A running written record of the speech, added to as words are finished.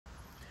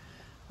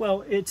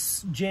Well,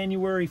 it's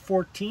January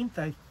 14th.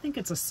 I think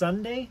it's a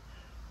Sunday,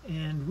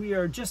 and we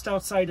are just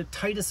outside of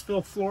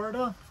Titusville,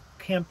 Florida,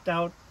 camped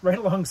out right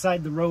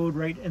alongside the road,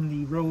 right in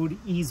the road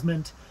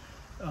easement,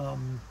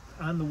 on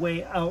the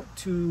way out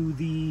to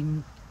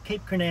the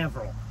Cape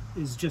Canaveral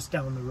is just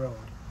down the road.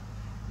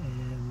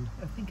 And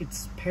I think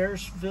it's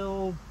Parish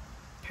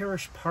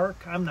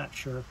Park, I'm not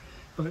sure.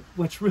 But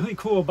what's really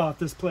cool about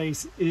this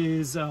place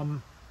is,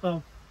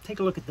 well, take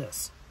a look at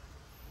this.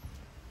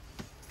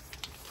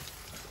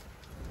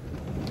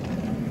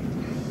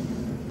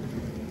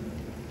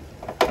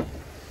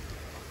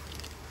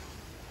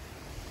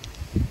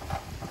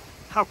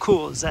 How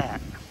cool is that?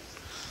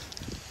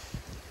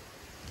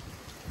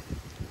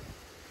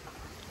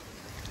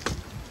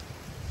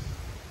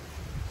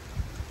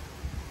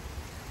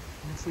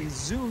 And if we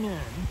zoom in,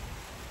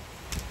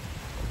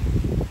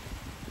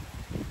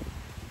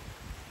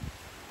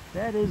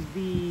 that is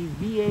the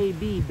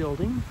VAB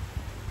building,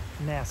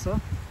 NASA.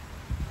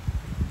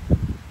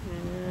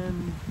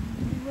 And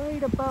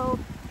right about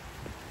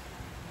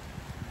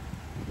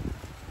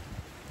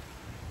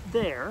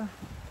there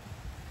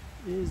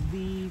is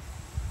the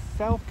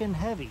Falcon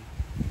Heavy.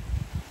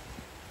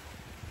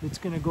 It's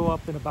going to go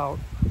up in about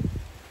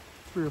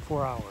 3 or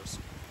 4 hours.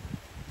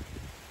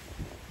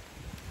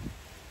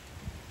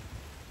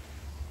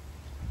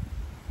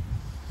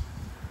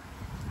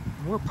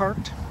 And we're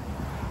parked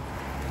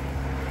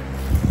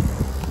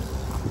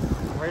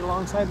right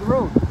alongside the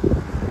road.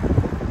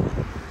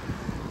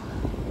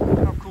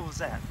 How cool is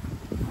that?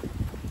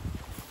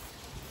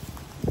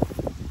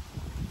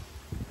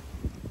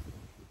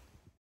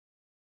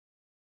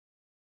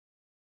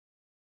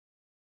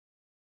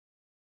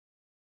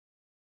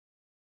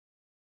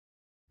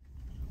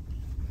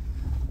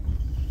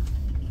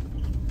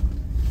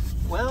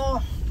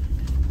 Well,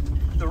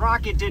 the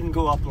rocket didn't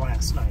go up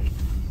last night.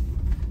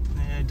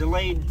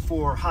 Delayed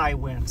for high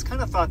winds.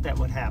 Kind of thought that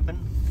would happen.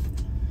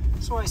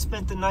 So I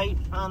spent the night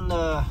on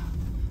the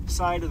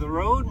side of the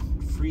road,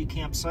 free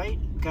campsite.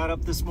 Got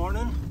up this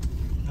morning.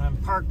 I'm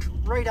parked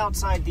right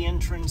outside the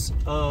entrance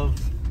of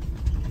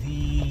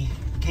the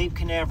Cape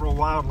Canaveral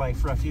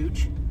Wildlife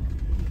Refuge.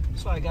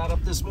 So I got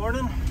up this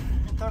morning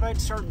and thought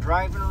I'd start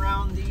driving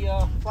around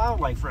the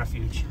wildlife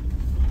refuge.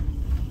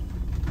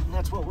 And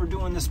that's what we're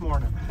doing this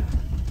morning.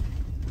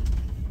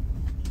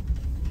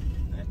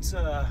 That's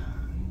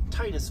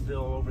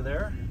Titusville over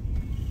there.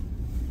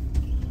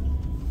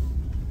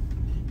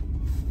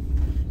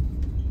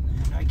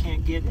 And I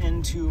can't get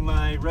into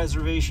my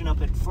reservation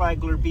up at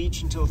Flagler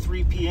Beach until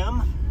 3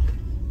 p.m.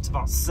 It's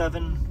about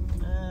 7,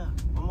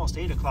 almost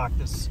 8 o'clock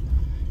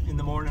in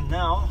the morning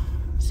now.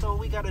 So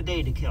we got a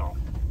day to kill.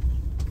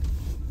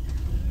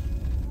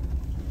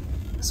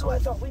 So I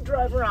thought we'd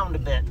drive around a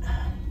bit.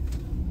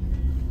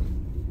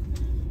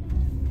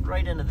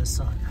 Right into the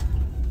sun.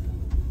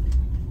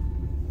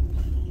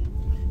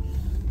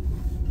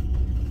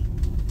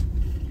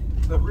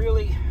 But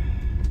really,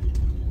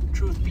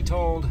 truth be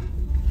told,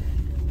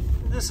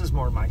 this is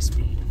more my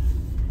speed.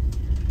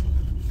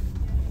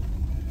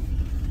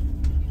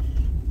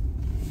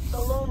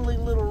 A lonely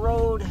little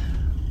road,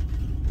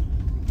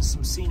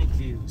 some scenic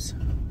views.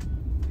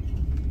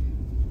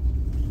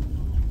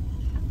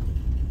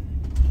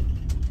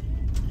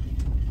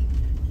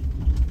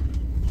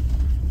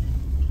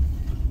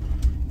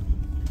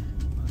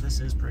 Well, this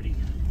is pretty.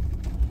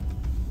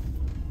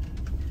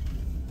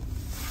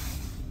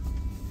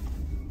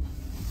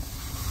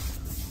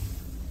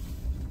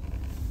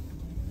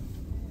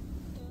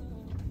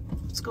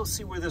 Let's go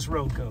see where this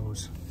road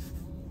goes.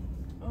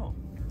 Oh,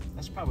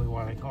 that's probably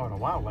why they call it a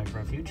wildlife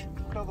refuge.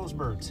 Look at all those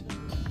birds.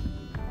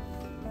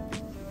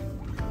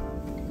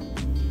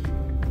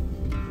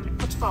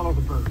 Let's follow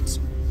the birds.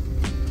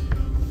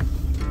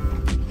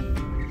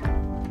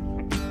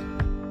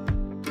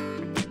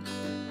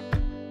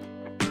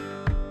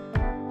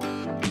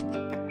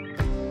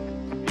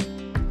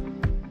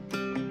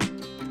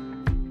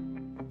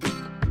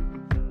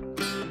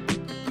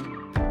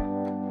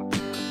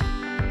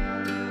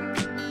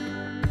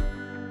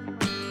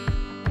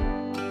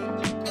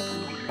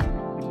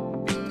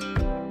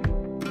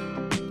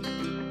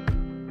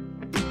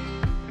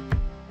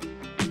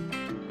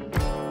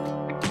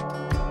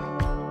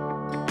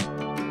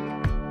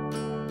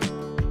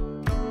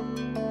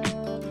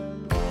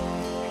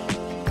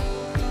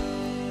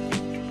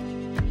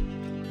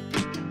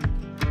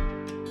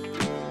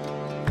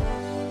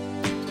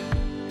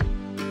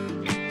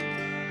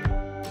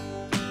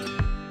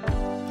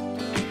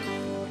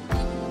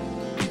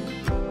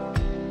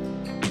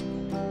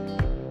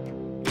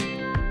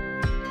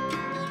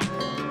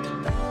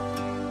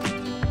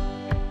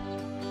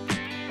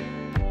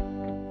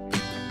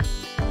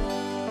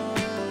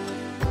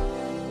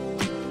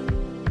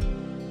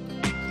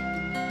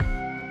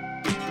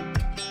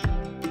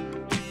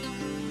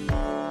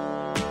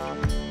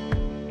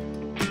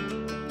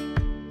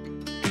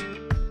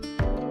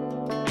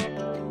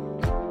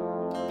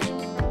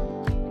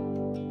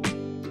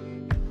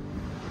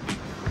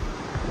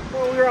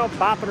 We were out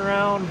bopping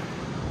around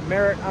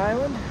Merritt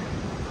Island,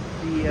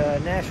 the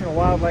National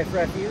Wildlife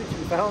Refuge.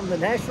 We found the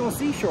National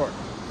Seashore.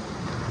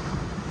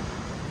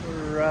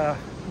 We're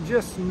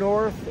just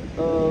north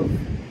of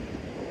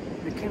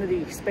the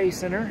Kennedy Space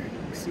Center.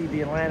 You can see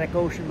the Atlantic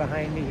Ocean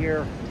behind me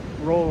here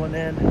rolling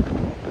in.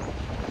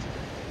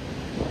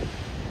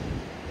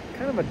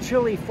 Kind of a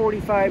chilly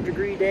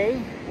 45-degree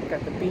day.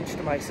 Got the beach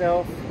to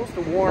myself. Supposed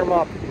to warm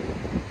up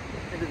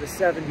into the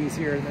 70s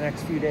here in the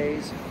next few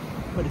days.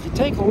 But if you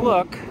take a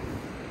look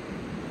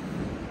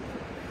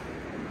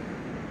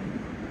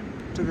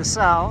to the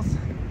south,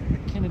 the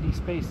Kennedy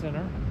Space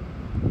Center,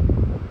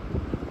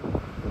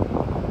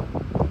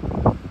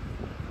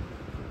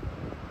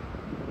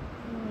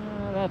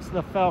 that's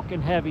the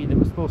Falcon Heavy that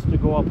was supposed to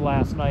go up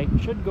last night.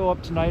 Should go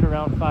up tonight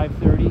around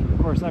 5:30.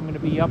 Of course, I'm going to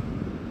be up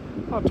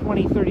about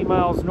 20-30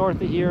 miles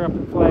north of here, up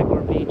at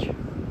Flagler Beach.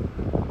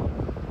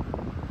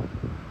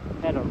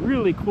 Had a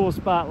really cool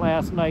spot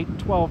last night,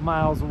 12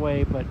 miles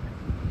away, but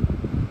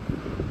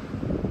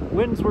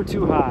winds were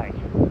too high.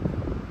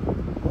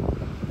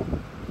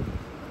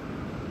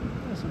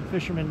 There's some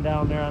fishermen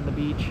down there on the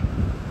beach.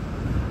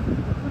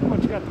 Pretty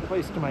much got the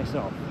place to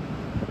myself.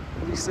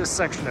 At least this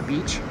section of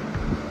beach.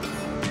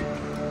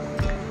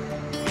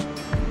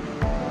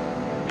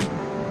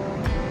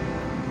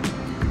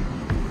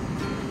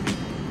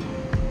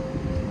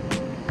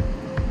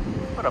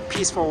 What a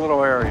peaceful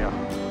little area.